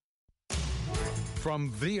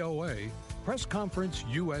From VOA, Press Conference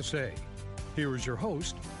USA. Here is your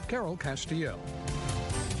host, Carol Castiel.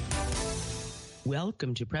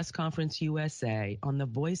 Welcome to Press Conference USA on the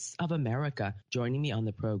Voice of America. Joining me on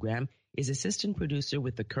the program is assistant producer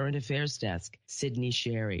with the Current Affairs Desk, Sydney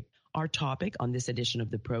Sherry. Our topic on this edition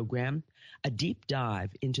of the program, a deep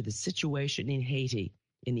dive into the situation in Haiti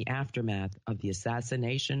in the aftermath of the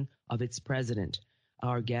assassination of its president.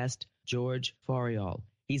 Our guest, George Fariol.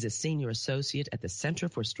 He's a senior associate at the Center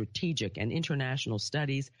for Strategic and International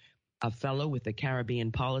Studies, a fellow with the Caribbean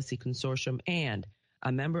Policy Consortium, and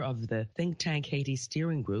a member of the think tank Haiti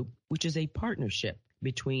Steering Group, which is a partnership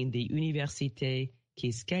between the Université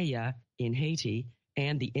Quisqueya in Haiti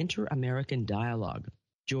and the Inter-American Dialogue.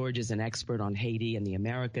 George is an expert on Haiti and the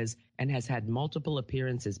Americas and has had multiple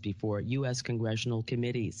appearances before U.S. congressional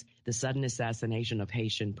committees. The sudden assassination of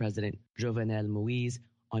Haitian President Jovenel Moïse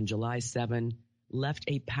on July 7 left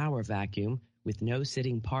a power vacuum with no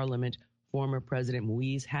sitting parliament. Former President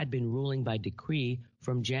Moïse had been ruling by decree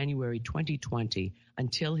from January 2020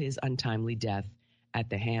 until his untimely death at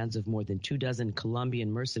the hands of more than 24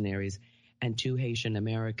 Colombian mercenaries and 2 Haitian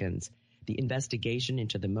Americans. The investigation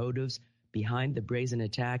into the motives behind the brazen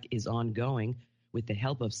attack is ongoing with the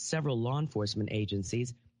help of several law enforcement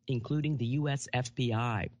agencies, including the U.S.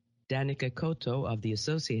 FBI. Danica Cotto of the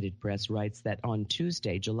Associated Press writes that on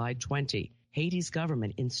Tuesday, July 20, Haiti's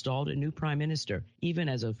government installed a new prime minister, even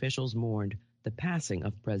as officials mourned the passing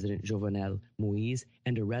of President Jovenel Moïse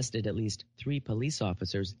and arrested at least 3 police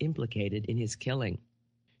officers implicated in his killing.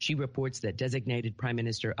 She reports that designated Prime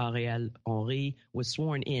Minister Ariel Henry was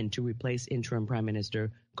sworn in to replace interim Prime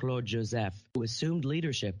Minister Claude Joseph, who assumed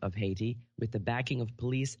leadership of Haiti with the backing of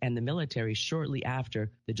police and the military shortly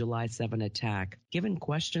after the July 7 attack. Given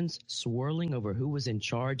questions swirling over who was in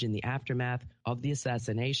charge in the aftermath of the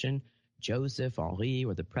assassination, Joseph, Henry,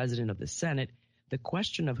 or the president of the Senate, the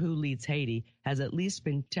question of who leads Haiti has at least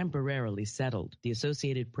been temporarily settled. The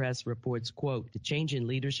Associated Press reports, quote, the change in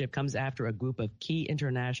leadership comes after a group of key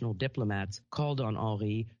international diplomats called on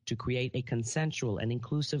Henry to create a consensual and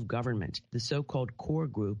inclusive government. The so-called core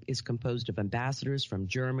group is composed of ambassadors from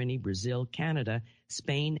Germany, Brazil, Canada,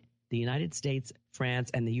 Spain, the United States,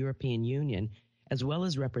 France, and the European Union, as well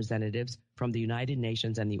as representatives from the United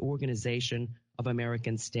Nations and the Organization of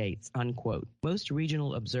American States, unquote. Most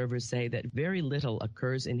regional observers say that very little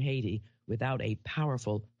occurs in Haiti without a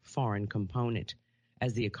powerful foreign component.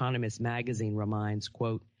 As The Economist magazine reminds,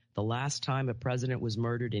 quote, the last time a president was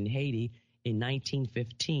murdered in Haiti in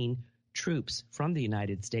 1915, troops from the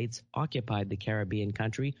United States occupied the Caribbean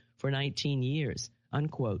country for 19 years,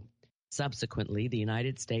 unquote. Subsequently, the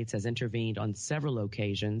United States has intervened on several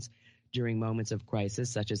occasions during moments of crisis,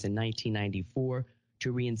 such as in 1994,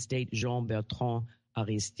 to reinstate Jean-Bertrand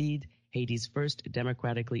Aristide, Haiti's first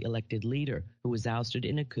democratically elected leader, who was ousted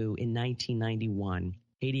in a coup in 1991.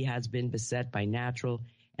 Haiti has been beset by natural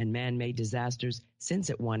and man-made disasters since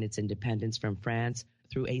it won its independence from France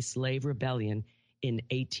through a slave rebellion in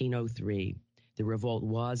 1803. The revolt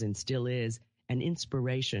was and still is an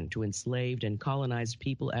inspiration to enslaved and colonized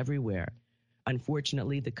people everywhere.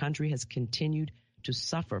 Unfortunately, the country has continued to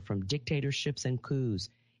suffer from dictatorships and coups.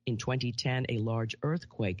 In 2010, a large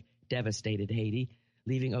earthquake devastated Haiti,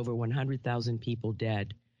 leaving over 100,000 people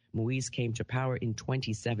dead. Moïse came to power in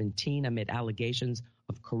 2017 amid allegations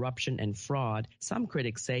of corruption and fraud. Some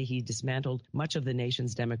critics say he dismantled much of the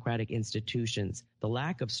nation's democratic institutions. The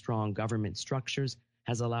lack of strong government structures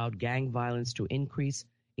has allowed gang violence to increase,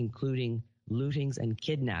 including lootings and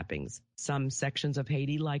kidnappings. Some sections of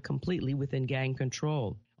Haiti lie completely within gang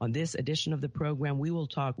control. On this edition of the program, we will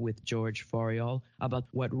talk with George Fariol about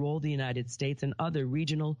what role the United States and other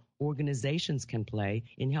regional organizations can play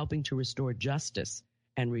in helping to restore justice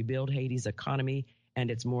and rebuild Haiti's economy and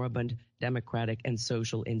its moribund democratic and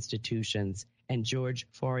social institutions. And George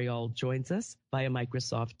Fariol joins us via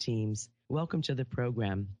Microsoft Teams. Welcome to the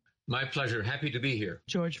program. My pleasure. Happy to be here.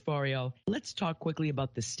 George Fariol, let's talk quickly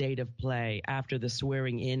about the state of play after the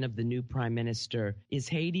swearing in of the new prime minister. Is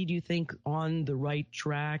Haiti, do you think, on the right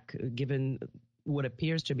track, given what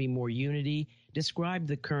appears to be more unity? Describe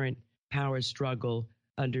the current power struggle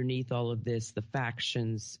underneath all of this, the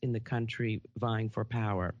factions in the country vying for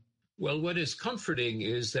power. Well, what is comforting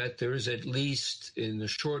is that there is, at least in the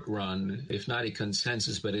short run, if not a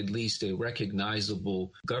consensus, but at least a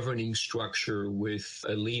recognizable governing structure with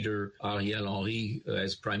a leader, Ariel Henry,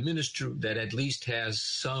 as prime minister, that at least has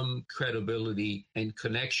some credibility and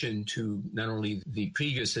connection to not only the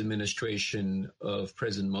previous administration of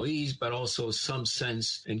President Moïse, but also some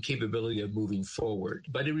sense and capability of moving forward.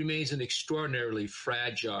 But it remains an extraordinarily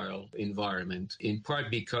fragile environment, in part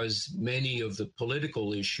because many of the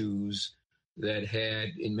political issues that had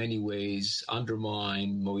in many ways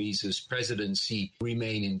undermined Moïse's presidency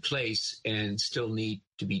remain in place and still need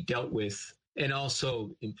to be dealt with, and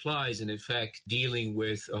also implies, in effect, dealing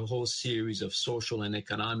with a whole series of social and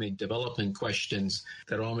economic development questions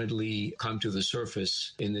that ultimately come to the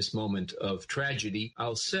surface in this moment of tragedy.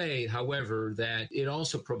 I'll say, however, that it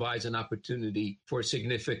also provides an opportunity for a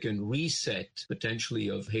significant reset, potentially,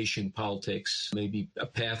 of Haitian politics, maybe a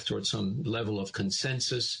path towards some level of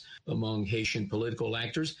consensus among Haitian political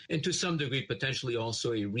actors, and to some degree, potentially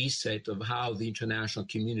also a reset of how the international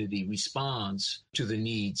community responds to the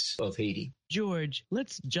needs of Haiti. George,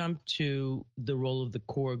 let's jump to the role of the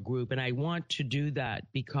core group. And I want to do that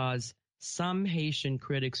because some Haitian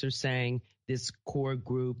critics are saying this core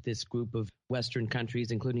group, this group of Western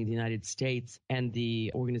countries, including the United States and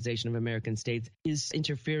the Organization of American States, is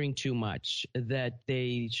interfering too much, that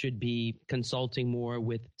they should be consulting more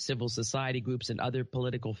with civil society groups and other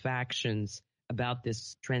political factions about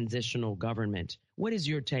this transitional government. What is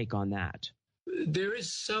your take on that? There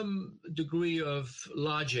is some degree of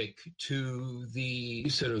logic to the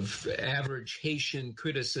sort of average Haitian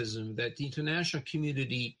criticism that the international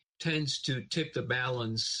community tends to tip the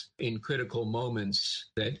balance in critical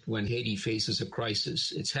moments that when Haiti faces a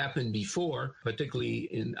crisis. It's happened before, particularly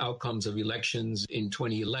in outcomes of elections in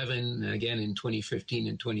 2011, and again in 2015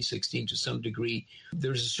 and 2016 to some degree.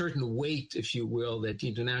 There's a certain weight, if you will, that the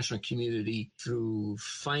international community, through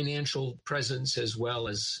financial presence as well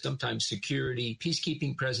as sometimes security,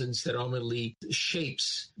 peacekeeping presence, that ultimately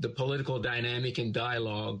shapes the political dynamic and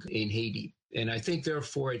dialogue in Haiti. And I think,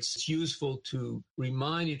 therefore, it's useful to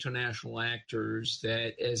remind international actors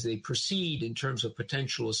that as they proceed in terms of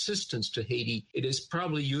potential assistance to Haiti, it is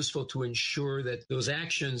probably useful to ensure that those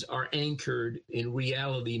actions are anchored in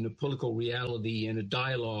reality, in the political reality, and a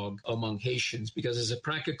dialogue among Haitians. Because as a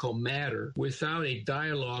practical matter, without a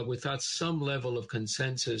dialogue, without some level of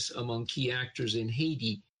consensus among key actors in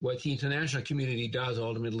Haiti, what the international community does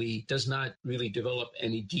ultimately does not really develop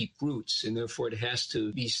any deep roots, and therefore it has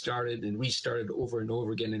to be started and restarted over and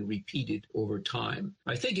over again and repeated over time.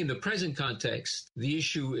 I think in the present context, the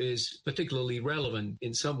issue is particularly relevant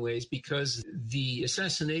in some ways because the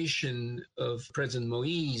assassination of President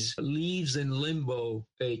Moïse leaves in limbo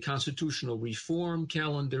a constitutional reform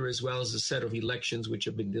calendar as well as a set of elections which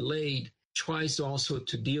have been delayed, tries also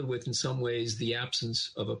to deal with, in some ways, the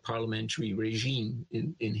absence of a parliamentary regime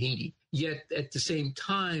in Haiti. Yet, at the same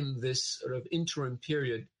time, this sort of interim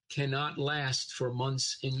period cannot last for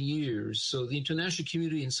months and years. So the international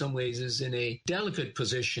community, in some ways, is in a delicate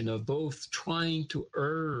position of both trying to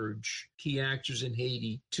urge key actors in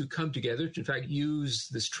Haiti to come together, to, in fact, use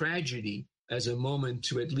this tragedy as a moment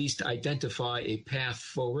to at least identify a path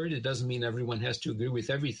forward. It doesn't mean everyone has to agree with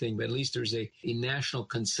everything, but at least there's a national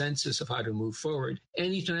consensus of how to move forward.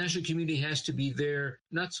 And the international community has to be there,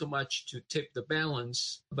 not so much to tip the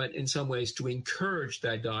balance, but in some ways to encourage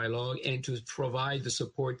that dialogue and to provide the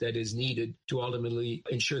support that is needed to ultimately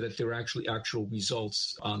ensure that there are actually actual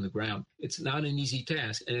results on the ground. It's not an easy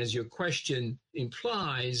task. And as your question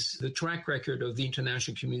implies, the track record of the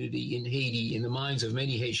international community in Haiti, in the minds of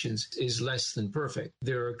many Haitians, is less than perfect.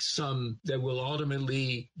 There are some that will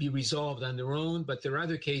ultimately be resolved on their own, but there are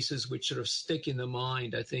other cases which sort of stick in the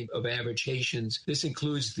mind, I think, of average Haitians. This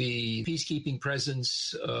includes the peacekeeping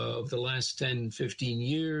presence of the last 10, 15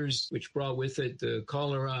 years, which brought with it the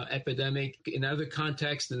cholera epidemic. In other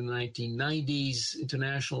contexts, in the 1990s,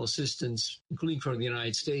 international assistance, including from the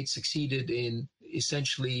United States, succeeded in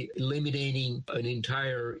essentially eliminating an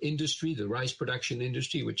entire industry, the rice production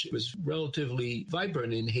industry, which was relatively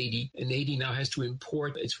vibrant in Haiti. And Haiti now has to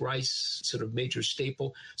import its rice, sort of major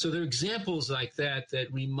staple. So there are examples like that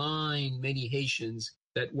that remind many Haitians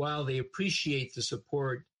that while they appreciate the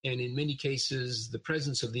support, and in many cases the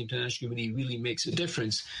presence of the international community really makes a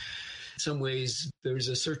difference, in some ways, there's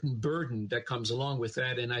a certain burden that comes along with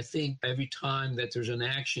that. And I think every time that there's an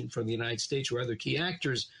action from the United States or other key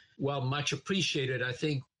actors, while much appreciated, I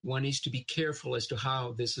think one needs to be careful as to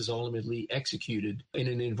how this is ultimately executed in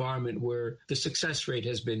an environment where the success rate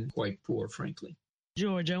has been quite poor, frankly.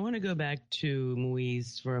 George, I want to go back to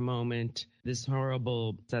Moïse for a moment. This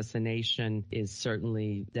horrible assassination is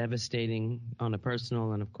certainly devastating on a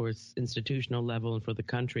personal and, of course, institutional level and for the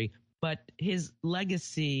country. But his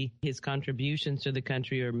legacy, his contributions to the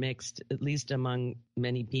country are mixed, at least among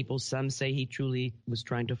many people. Some say he truly was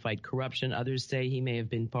trying to fight corruption. Others say he may have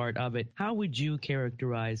been part of it. How would you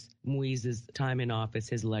characterize Moïse's time in office,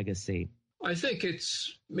 his legacy? I think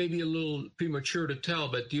it's maybe a little premature to tell,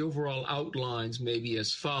 but the overall outlines may be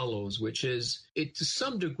as follows, which is it to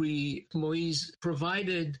some degree, Moise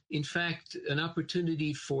provided, in fact, an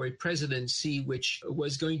opportunity for a presidency which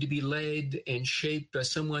was going to be led and shaped by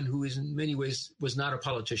someone who is in many ways was not a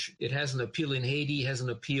politician. It has an appeal in Haiti, has an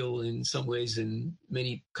appeal in some ways in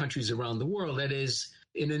many countries around the world. That is,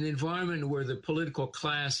 in an environment where the political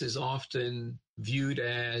class is often viewed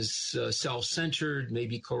as self-centered,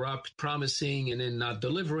 maybe corrupt, promising, and then not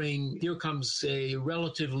delivering. Here comes a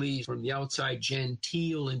relatively, from the outside,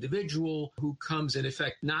 genteel individual who comes, in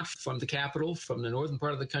effect, not from the capital, from the northern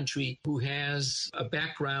part of the country, who has a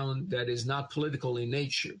background that is not political in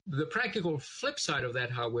nature. The practical flip side of that,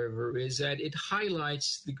 however, is that it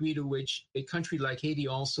highlights the degree to which a country like Haiti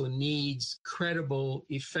also needs credible,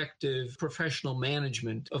 effective, professional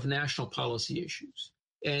management of national policy issues.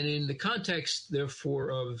 And in the context,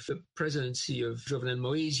 therefore, of the presidency of Jovenel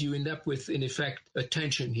Moise, you end up with, in effect, a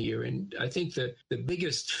tension here. And I think that the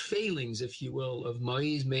biggest failings, if you will, of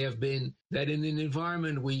Moise may have been that in an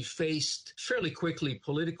environment we faced fairly quickly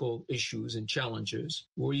political issues and challenges,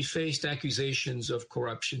 where we faced accusations of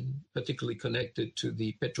corruption, particularly connected to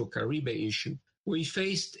the Petrocaribe issue. We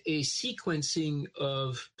faced a sequencing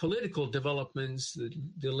of political developments, the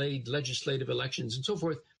delayed legislative elections and so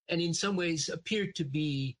forth, and in some ways appeared to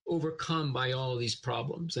be overcome by all of these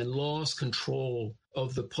problems and lost control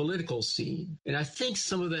of the political scene. And I think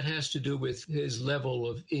some of that has to do with his level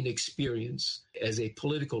of inexperience as a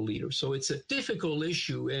political leader. So it's a difficult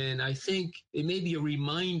issue, and I think it may be a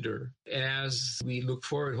reminder as we look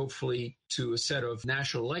forward, hopefully, to a set of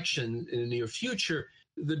national elections in the near future,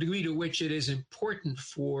 the degree to which it is important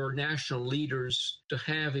for national leaders to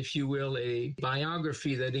have, if you will, a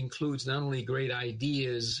biography that includes not only great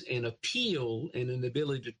ideas and appeal and an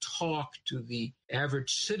ability to talk to the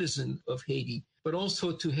average citizen of Haiti, but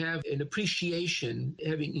also to have an appreciation,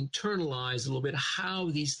 having internalized a little bit how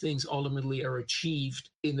these things ultimately are achieved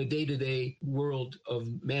in the day-to-day world of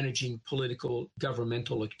managing political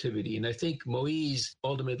governmental activity. And I think Moise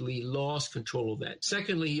ultimately lost control of that.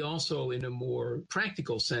 Secondly, he also, in a more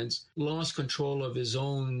practical sense, lost control of his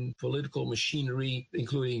own political machinery,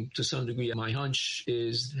 including, to some degree, my hunch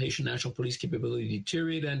is Haitian National Police capability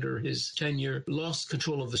deteriorated under his tenure, lost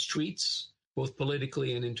control of the streets, both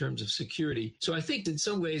politically and in terms of security. So I think in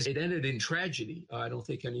some ways it ended in tragedy. I don't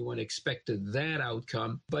think anyone expected that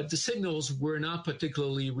outcome, but the signals were not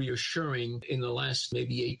particularly reassuring in the last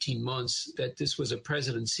maybe 18 months that this was a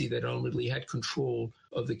presidency that ultimately had control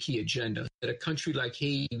of the key agenda. That a country like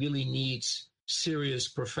Haiti really needs serious,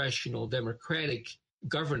 professional, democratic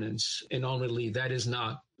governance, and ultimately that is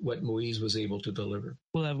not what Moise was able to deliver.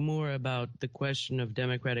 We'll have more about the question of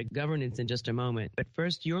democratic governance in just a moment. But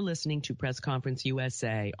first, you're listening to Press Conference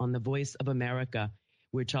USA on the Voice of America.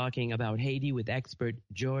 We're talking about Haiti with expert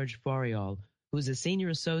George Fariol, who's a senior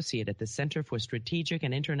associate at the Center for Strategic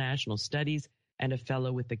and International Studies and a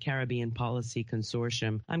fellow with the Caribbean Policy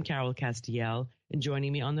Consortium. I'm Carol Castiel, and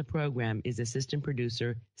joining me on the program is assistant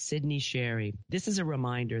producer Sydney Sherry. This is a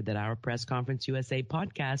reminder that our Press Conference USA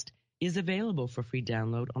podcast is available for free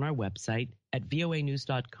download on our website at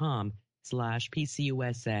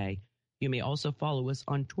voanews.com/PCUSA. You may also follow us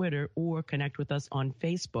on Twitter or connect with us on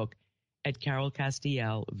Facebook at Carol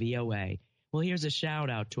Castiel VOA. Well, here's a shout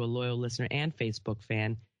out to a loyal listener and Facebook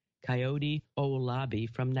fan, Coyote Owolabi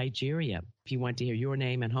from Nigeria. If you want to hear your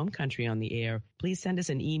name and home country on the air, please send us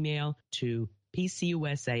an email to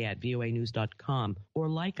pcusa@voanews.com or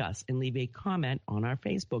like us and leave a comment on our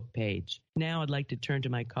Facebook page. Now I'd like to turn to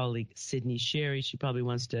my colleague, Sydney Sherry. She probably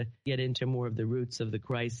wants to get into more of the roots of the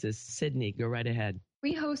crisis. Sydney, go right ahead.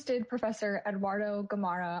 We hosted Professor Eduardo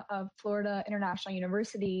Gamarra of Florida International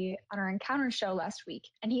University on our Encounter show last week,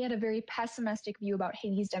 and he had a very pessimistic view about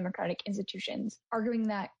Haiti's democratic institutions, arguing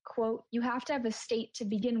that, quote, you have to have a state to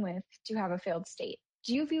begin with to have a failed state.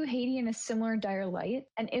 Do you view Haiti in a similar dire light?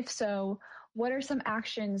 And if so, what are some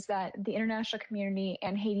actions that the international community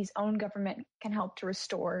and Haiti's own government can help to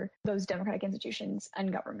restore those democratic institutions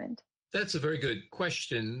and government? That's a very good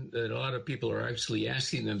question that a lot of people are actually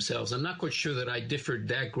asking themselves. I'm not quite sure that I differed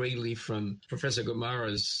that greatly from Professor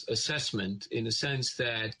Gamarra's assessment in the sense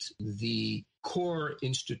that the core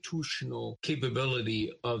institutional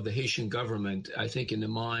capability of the Haitian government, I think in the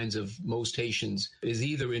minds of most Haitians, is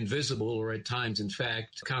either invisible or at times, in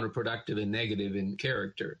fact, counterproductive and negative in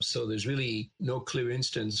character. So there's really no clear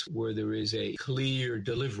instance where there is a clear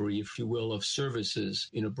delivery, if you will, of services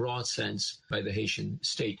in a broad sense by the Haitian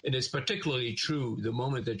state. And it's particularly true the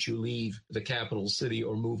moment that you leave the capital city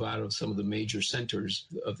or move out of some of the major centers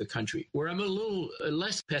of the country. Where I'm a little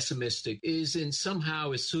less pessimistic is in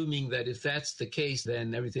somehow assuming that if that's that's the case,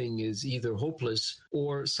 then everything is either hopeless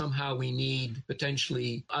or somehow we need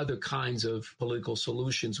potentially other kinds of political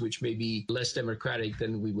solutions which may be less democratic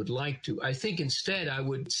than we would like to. I think instead I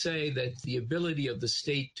would say that the ability of the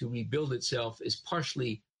state to rebuild itself is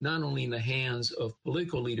partially not only in the hands of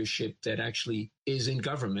political leadership that actually is in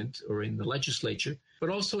government or in the legislature, but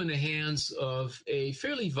also in the hands of a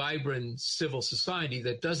fairly vibrant civil society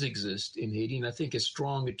that does exist in Haiti, and I think is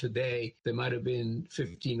stronger today than might have been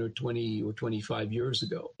 15 or 20 or 25 years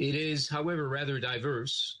ago. It is, however, rather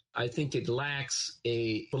diverse. I think it lacks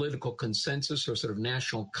a political consensus or sort of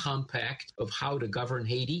national compact of how to govern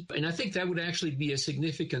Haiti. And I think that would actually be a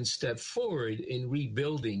significant step forward in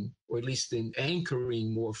rebuilding, or at least in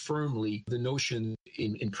anchoring more firmly the notion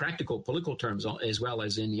in practical political terms, as well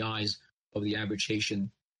as in the eyes of the average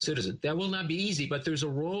Haitian citizen. That will not be easy, but there's a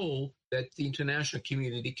role that the international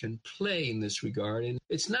community can play in this regard. And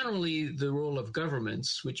it's not only the role of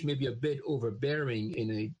governments, which may be a bit overbearing in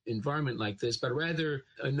an environment like this, but rather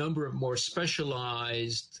a number of more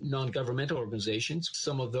specialized non-governmental organizations.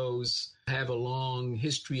 Some of those have a long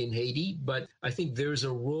history in Haiti, but I think there's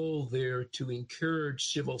a role there to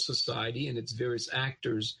encourage civil society and its various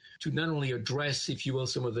actors to not only address, if you will,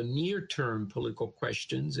 some of the near-term political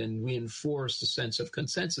questions and reinforce a sense of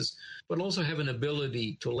consensus, but also have an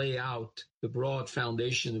ability to lay out the broad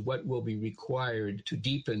foundation of what will be required to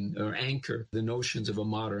deepen or anchor the notions of a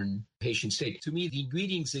modern Haitian state. To me, the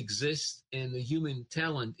ingredients exist and the human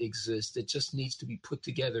talent exists. It just needs to be put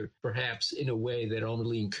together, perhaps in a way that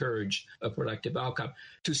ultimately encourage a productive outcome.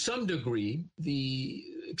 To some degree, the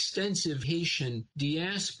extensive Haitian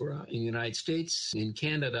diaspora in the United States, in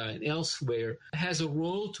Canada, and elsewhere has a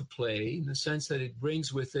role to play in the sense that it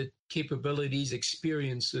brings with it capabilities,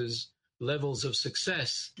 experiences, levels of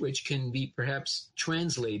success, which can be perhaps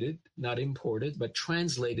translated, not imported, but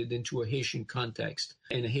translated into a Haitian context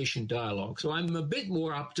and a Haitian dialogue. So I'm a bit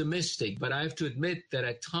more optimistic, but I have to admit that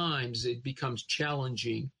at times it becomes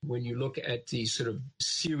challenging when you look at the sort of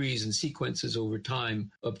series and sequences over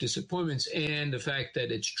time of disappointments and the fact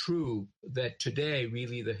that it's true that today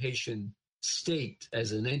really the Haitian state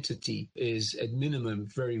as an entity is at minimum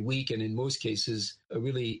very weak and in most cases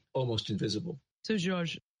really almost invisible. So,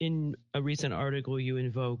 George, in a recent article, you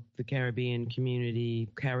invoked the Caribbean community,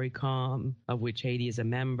 CARICOM, of which Haiti is a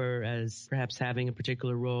member, as perhaps having a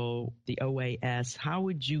particular role, the OAS. How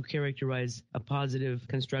would you characterize a positive,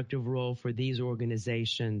 constructive role for these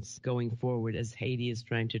organizations going forward as Haiti is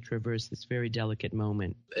trying to traverse this very delicate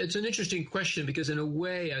moment? It's an interesting question because in a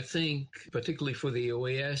way, I think, particularly for the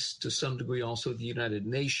OAS, to some degree also the United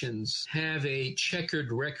Nations, have a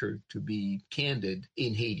checkered record, to be candid,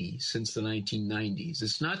 in Haiti since the 1990s.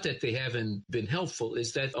 It's not that they haven't been helpful,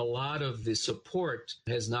 it's that a lot of the support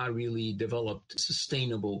has not really developed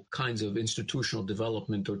sustainable kinds of institutional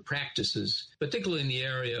development or practices, particularly in the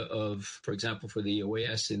area of, for example, for the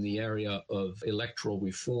OAS, in the area of electoral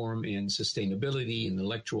reform and sustainability and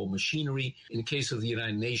electoral machinery. In the case of the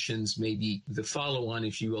United Nations, maybe the follow-on,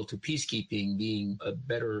 if you will, to peacekeeping being a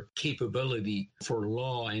better capability for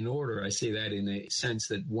law and order. I say that in a sense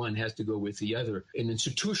that one has to go with the other. An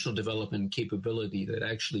institutional development capability that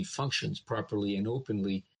actually functions properly and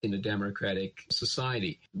openly in a democratic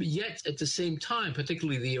society. But yet, at the same time,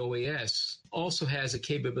 particularly the OAS also has a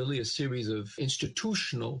capability, a series of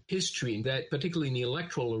institutional history that, particularly in the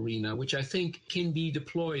electoral arena, which I think can be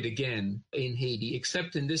deployed again in Haiti,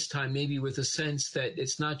 except in this time maybe with a sense that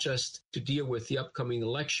it's not just to deal with the upcoming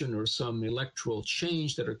election or some electoral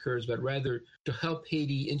change that occurs, but rather to help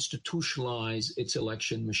Haiti institutionalize its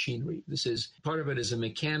election machinery. This is, part of it is a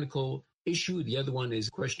mechanical issue. The other one is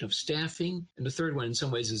a question of staffing. And the third one, in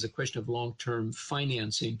some ways, is a question of long-term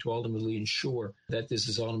financing to ultimately ensure that this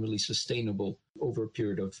is ultimately sustainable over a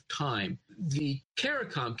period of time. The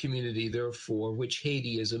CARICOM community, therefore, which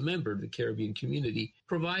Haiti is a member of the Caribbean community,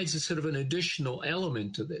 provides a sort of an additional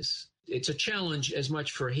element to this. It's a challenge as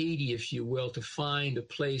much for Haiti, if you will, to find a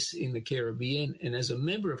place in the Caribbean. And as a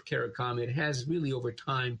member of CARICOM, it has really over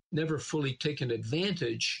time never fully taken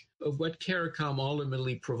advantage of what CARICOM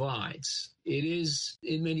ultimately provides. It is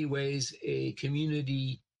in many ways a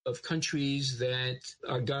community of countries that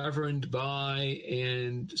are governed by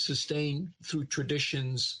and sustained through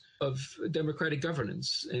traditions of democratic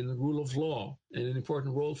governance and the rule of law, and an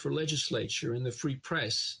important role for legislature and the free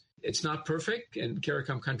press. It's not perfect, and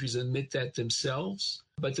CARICOM countries admit that themselves,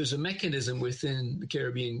 but there's a mechanism within the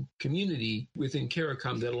Caribbean community, within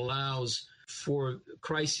CARICOM, that allows for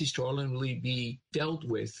crises to ultimately be dealt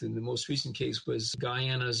with. And the most recent case was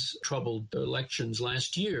Guyana's troubled elections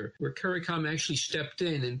last year, where CARICOM actually stepped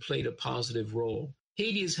in and played a positive role.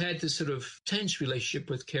 Haiti has had this sort of tense relationship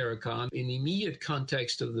with CARICOM in the immediate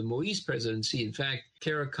context of the Moïse presidency. In fact,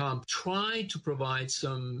 CARICOM tried to provide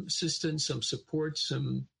some assistance, some support,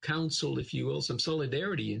 some counsel, if you will, some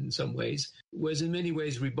solidarity in some ways, was in many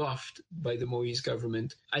ways rebuffed by the Moïse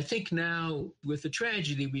government. I think now, with the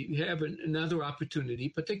tragedy, we have another opportunity,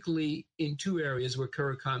 particularly in two areas where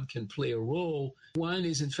CARICOM can play a role. One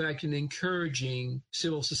is, in fact, in encouraging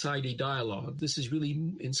civil society dialogue. This is really,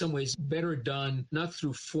 in some ways, better done not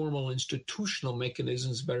through formal institutional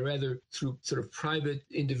mechanisms, but rather through sort of private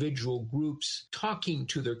individual groups talking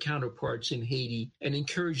to their counterparts in Haiti and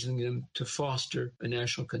encouraging them to foster a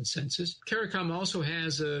national consensus. CARICOM also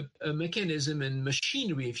has a mechanism and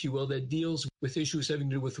machinery, if you will, that deals with issues having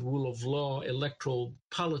to do with rule of law, electoral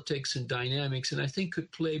politics and dynamics, and I think could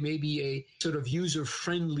play maybe a sort of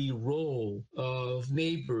user-friendly role of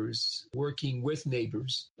neighbors working with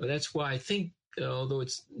neighbors. That's why I think, although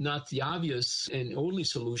it's not the obvious and only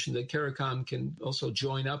solution, that CARICOM can also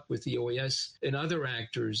join up with the OAS and other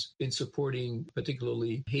actors in supporting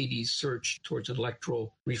particularly Haiti's search towards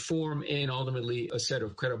electoral reform and ultimately a set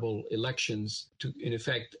of credible elections to, in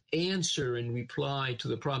effect, answer and reply to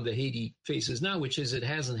the problem that Haiti faces now, which is it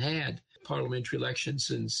hasn't had parliamentary election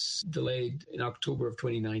since delayed in October of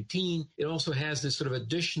 2019. It also has this sort of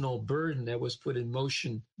additional burden that was put in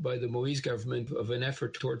motion by the Moïse government of an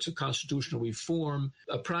effort towards a constitutional reform,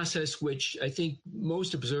 a process which I think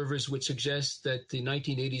most observers would suggest that the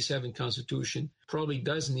 1987 Constitution probably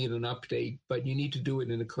does need an update, but you need to do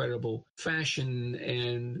it in a credible fashion.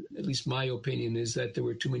 And at least my opinion is that there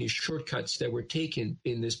were too many shortcuts that were taken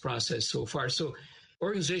in this process so far. So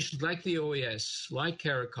organizations like the OAS, like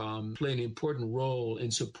CARICOM, play an important role in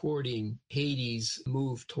supporting Haiti's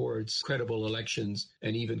move towards credible elections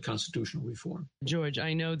and even constitutional reform. George,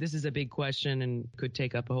 I know this is a big question and could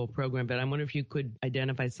take up a whole program, but I wonder if you could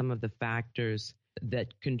identify some of the factors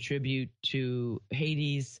that contribute to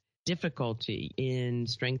Haiti's difficulty in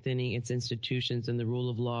strengthening its institutions and the rule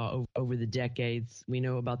of law over the decades. We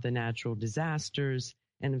know about the natural disasters,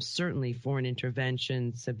 and certainly foreign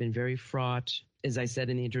interventions have been very fraught. As I said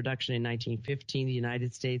in the introduction, in 1915, the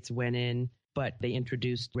United States went in, but they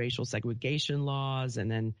introduced racial segregation laws. And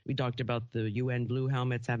then we talked about the UN Blue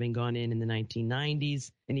Helmets having gone in the 1990s,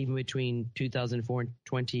 and even between 2004 and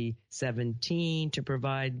 2017 to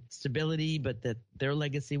provide stability, but that their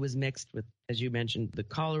legacy was mixed with, as you mentioned, the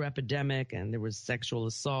cholera epidemic, and there was sexual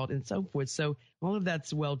assault and so forth. So all of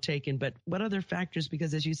that's well taken. But what other factors?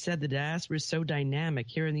 Because as you said, the diaspora is so dynamic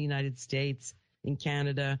here in the United States. In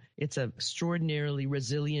Canada, it's an extraordinarily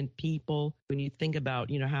resilient people. When you think about,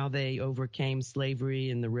 how they overcame slavery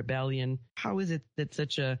and the rebellion, how is it that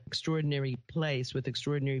such an extraordinary place with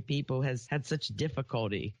extraordinary people has had such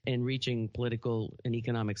difficulty in reaching political and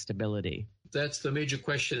economic stability? That's the major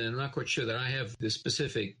question, and I'm not quite sure that I have the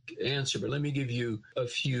specific answer, but let me give you a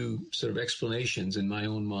few sort of explanations in my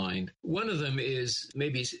own mind. One of them is,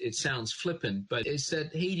 maybe it sounds flippant, but it's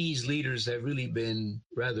that Haiti's leaders have really been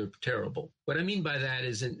rather terrible. What I mean by that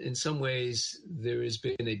is in some ways there has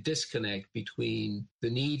been a disconnect between the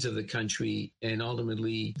needs of the country and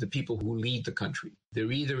ultimately the people who lead the country.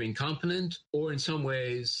 They're either incompetent or in some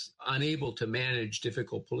ways unable to manage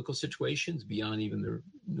difficult political situations beyond even their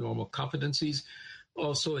normal competencies.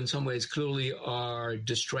 Also, in some ways, clearly are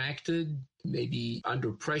distracted, maybe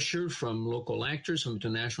under pressure from local actors, from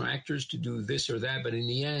international actors to do this or that. But in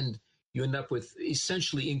the end, you end up with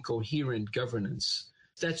essentially incoherent governance.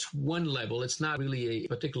 That's one level. It's not really a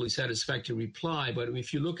particularly satisfactory reply, but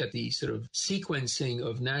if you look at the sort of sequencing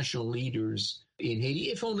of national leaders in Haiti,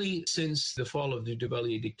 if only since the fall of the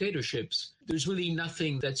Duvalier dictatorships, there's really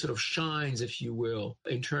nothing that sort of shines, if you will,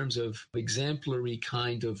 in terms of exemplary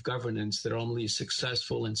kind of governance that are only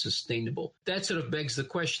successful and sustainable. That sort of begs the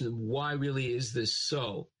question of why really is this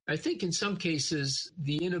so? I think in some cases,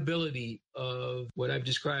 the inability of what I've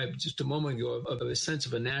described just a moment ago of a sense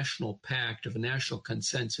of a national pact, of a national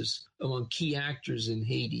consensus among key actors in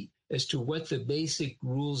Haiti as to what the basic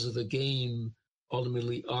rules of the game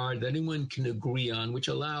ultimately are that anyone can agree on, which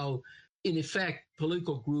allow, in effect,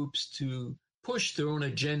 political groups to push their own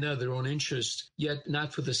agenda, their own interests, yet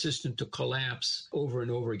not for the system to collapse over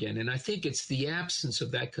and over again. And I think it's the absence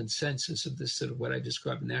of that consensus, of this sort of what I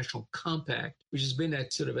described national compact, which has been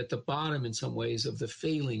at sort of at the bottom in some ways of the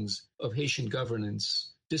failings of Haitian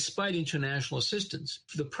governance, despite international assistance.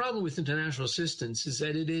 The problem with international assistance is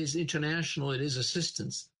that it is international, it is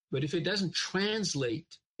assistance. But if it doesn't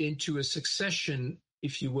translate into a succession,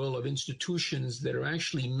 if you will, of institutions that are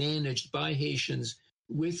actually managed by Haitians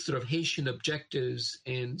with sort of Haitian objectives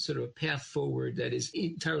and sort of a path forward that is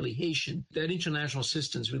entirely Haitian, that international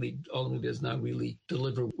assistance really ultimately does not really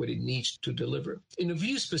deliver what it needs to deliver. In a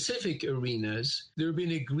few specific arenas, there have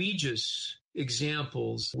been egregious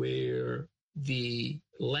examples where the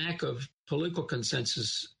lack of political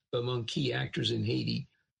consensus among key actors in Haiti,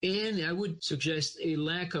 and I would suggest a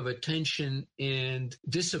lack of attention and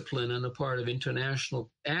discipline on the part of international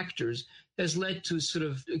actors, has led to sort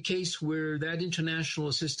of a case where that international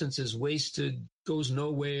assistance is wasted, goes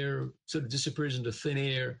nowhere, sort of disappears into thin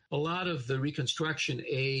air. A lot of the reconstruction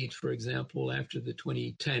aid, for example, after the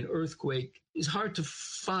 2010 earthquake, is hard to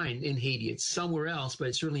find in Haiti. It's somewhere else, but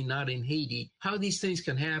it's certainly not in Haiti. How these things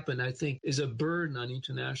can happen, I think, is a burden on the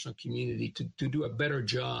international community to do a better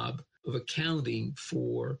job of accounting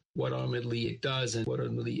for what ultimately it does and what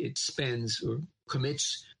ultimately it spends or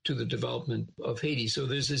commits to the development of Haiti. So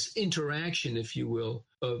there's this interaction, if you will,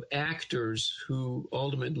 of actors who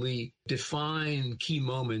ultimately define key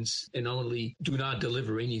moments and ultimately do not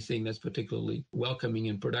deliver anything that's particularly welcoming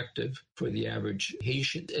and productive for the average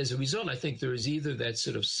Haitian. As a result, I think there is either that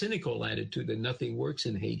sort of cynical attitude that nothing works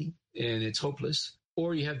in Haiti and it's hopeless,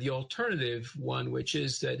 or you have the alternative one, which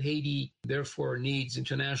is that Haiti, therefore, needs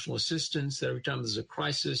international assistance. Every time there's a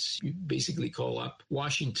crisis, you basically call up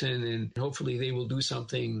Washington, and hopefully they will do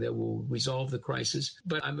something that will resolve the crisis.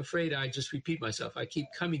 But I'm afraid I just repeat myself. I keep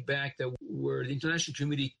coming back that where the international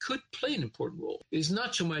community could play an important role is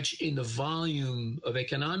not so much in the volume of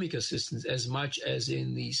economic assistance as much as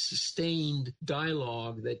in the sustained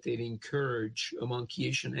dialogue that they'd encourage among key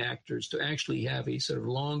Haitian actors to actually have a sort of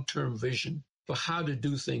long-term vision for how to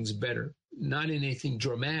do things better, not in anything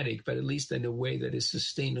dramatic, but at least in a way that is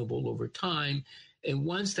sustainable over time. And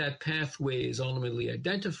once that pathway is ultimately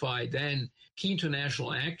identified, then key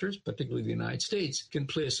international actors, particularly the United States, can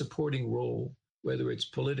play a supporting role, whether it's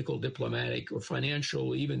political, diplomatic, or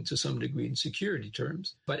financial, even to some degree in security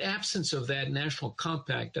terms. But absence of that national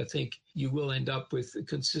compact, I think you will end up with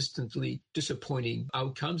consistently disappointing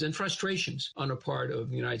outcomes and frustrations on the part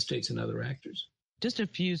of the United States and other actors. Just a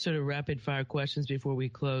few sort of rapid fire questions before we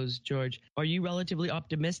close, George. Are you relatively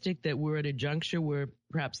optimistic that we're at a juncture where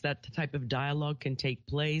perhaps that type of dialogue can take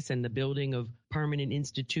place and the building of permanent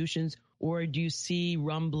institutions? Or do you see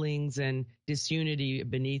rumblings and disunity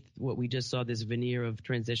beneath what we just saw, this veneer of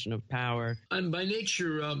transition of power? I'm by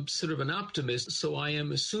nature sort of an optimist, so I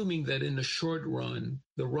am assuming that in the short run,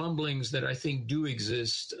 the rumblings that I think do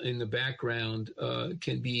exist in the background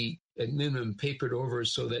can be at minimum papered over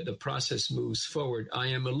so that the process moves forward. I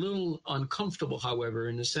am a little uncomfortable, however,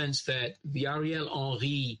 in the sense that the Ariel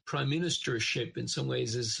Henry prime ministership in some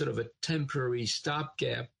ways is sort of a temporary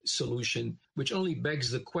stopgap solution, which only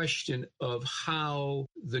begs the question of how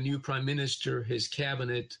the new prime minister, his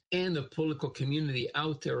cabinet, and the political community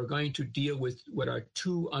out there are going to deal with what are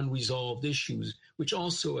two unresolved issues, which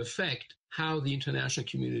also affect how the international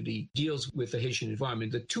community deals with the Haitian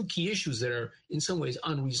environment. The two key issues that are in some ways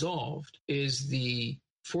unresolved is the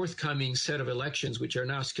forthcoming set of elections, which are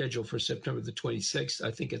now scheduled for September the 26th.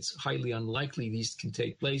 I think it's highly unlikely these can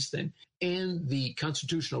take place then. And the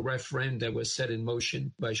constitutional referendum that was set in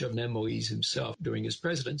motion by Jovenel Moïse himself during his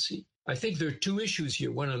presidency. I think there are two issues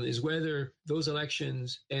here. One of them is whether those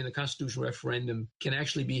elections and the constitutional referendum can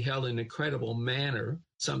actually be held in a credible manner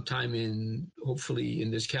sometime hopefully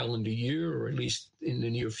in this calendar year, or at least in the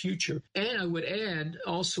near future. And I would add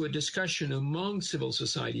also a discussion among civil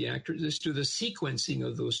society actors as to the sequencing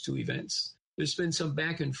of those two events. There's been some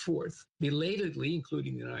back and forth, belatedly,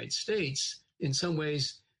 including the United States, in some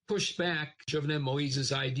ways pushed back Jovenel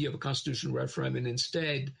Moïse's idea of a constitutional referendum and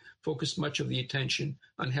instead focused much of the attention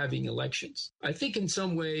on having elections. I think in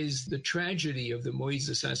some ways the tragedy of the Moïse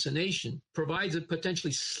assassination provides a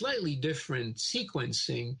potentially slightly different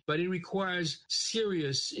sequencing, but it requires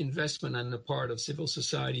serious investment on the part of civil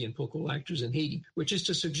society and political actors in Haiti, which is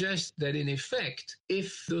to suggest that in effect,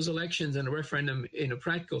 if those elections and a referendum in a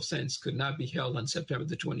practical sense could not be held on September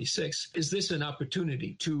the 26th, is this an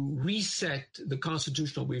opportunity to reset the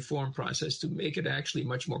constitutional reform process to make it actually a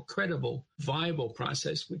much more credible, viable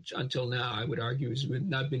process, which until now I would argue has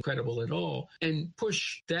not been credible at all, and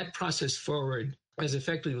push that process forward as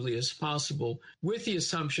effectively as possible, with the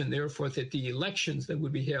assumption, therefore, that the elections that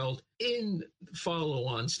would be held in the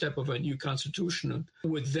follow-on step of a new constitution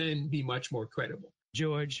would then be much more credible.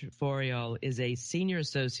 George Forial is a senior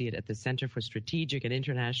associate at the Center for Strategic and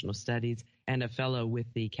International Studies and a fellow with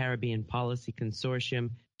the Caribbean Policy Consortium.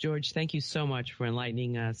 George, thank you so much for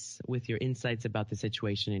enlightening us with your insights about the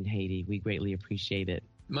situation in Haiti. We greatly appreciate it.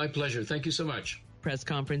 My pleasure. Thank you so much. Press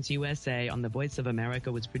Conference USA on the Voice of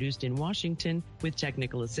America was produced in Washington with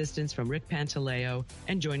technical assistance from Rick Pantaleo,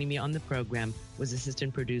 and joining me on the program was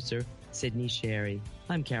assistant producer Sydney Sherry.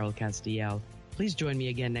 I'm Carol Castiel. Please join me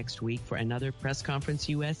again next week for another Press Conference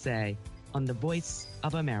USA on the Voice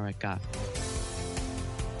of America.